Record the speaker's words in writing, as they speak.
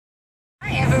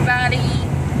everybody.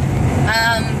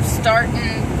 Starting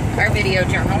our video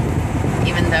journal,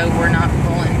 even though we're not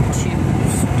going to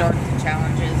start the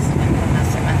challenges in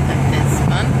this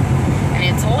month. And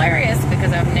it's hilarious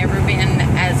because I've never been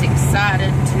as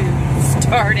excited to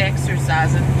start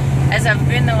exercising as I've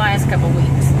been the last couple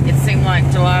weeks. It seemed like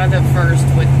July the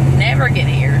 1st would never get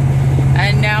here,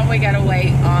 and now we gotta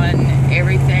wait on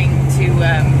everything to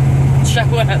show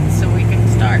up so we can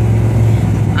start.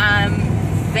 I'm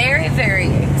very, very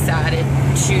excited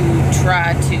to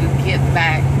try to get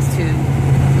back to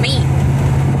meet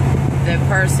the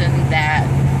person that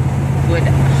would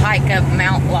hike up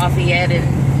Mount Lafayette in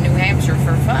New Hampshire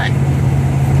for fun.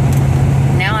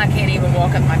 Now I can't even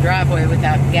walk up my driveway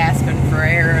without gasping for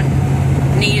air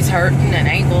and knees hurting and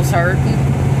ankles hurting.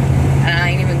 And I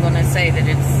ain't even going to say that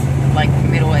it's like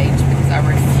middle age, because I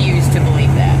refuse to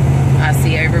believe that. I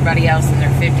see everybody else in their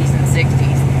 50s and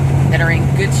 60s that are in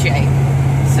good shape.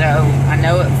 So I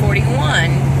know at 41,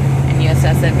 and yes,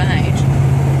 I said my age,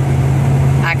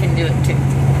 I can do it too.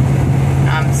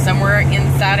 Somewhere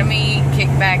inside of me, kick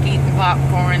back, eating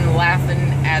popcorn, laughing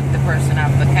at the person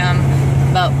I've become,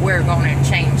 but we're going to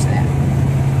change that.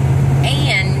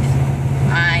 And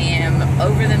I am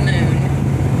over the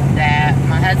moon that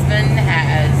my husband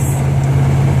has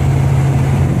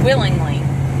willingly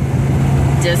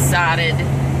decided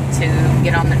to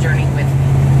get on the journey with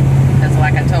me. Because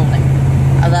like I told him,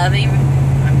 I love him.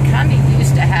 I'm kind of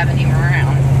used to having him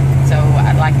around, so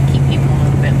I'd like to keep him a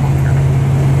little bit longer.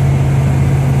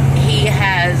 He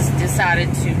has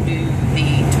decided to do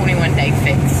the 21-day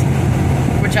fix,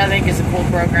 which I think is a cool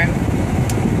program.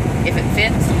 If it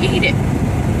fits, you eat it.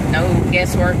 No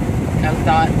guesswork, no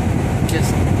thought,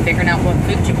 just figuring out what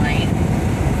food you want to eat.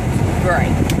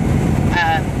 Great.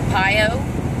 Piyo,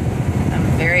 I'm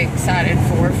very excited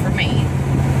for me.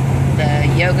 The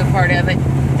yoga part of it,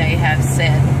 they have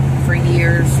said for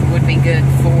years would be good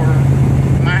for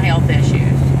my health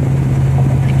issues.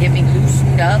 They get me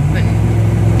loosened up and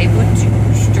able to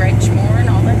stretch more and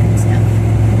all that good stuff.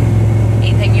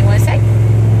 Anything you want to say?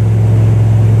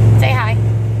 Say hi.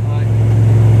 Hi.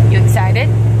 You excited?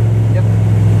 Yep.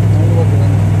 I'm looking.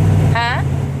 Huh?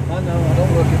 I know, I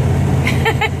don't look it.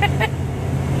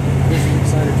 This is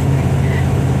excited for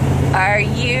me. Are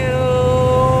you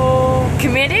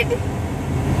committed?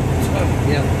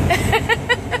 Yeah.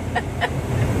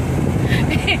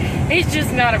 He's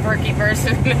just not a perky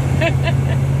person.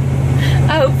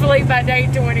 Hopefully by day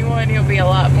 21 he'll be a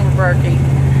lot more perky.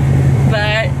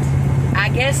 But I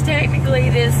guess technically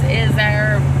this is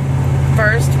our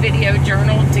first video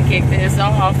journal to kick this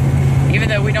off, even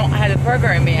though we don't have the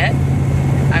program yet.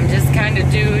 I'm just kind of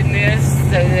doing this so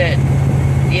that,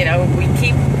 you know, we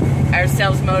keep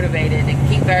ourselves motivated and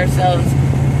keep ourselves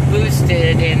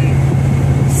boosted and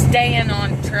staying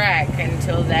on track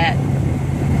until that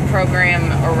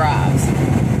program arrives.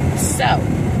 So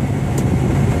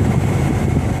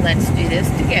let's do this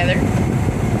together.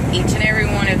 Each and every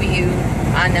one of you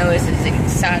I know is as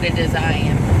excited as I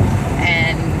am,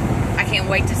 and I can't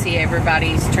wait to see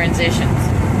everybody's transitions.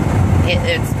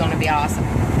 It's going to be awesome.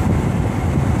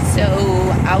 So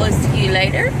I will see you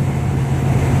later.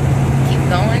 Keep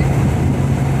going.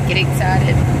 Get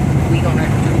excited. We're going to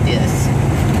do this.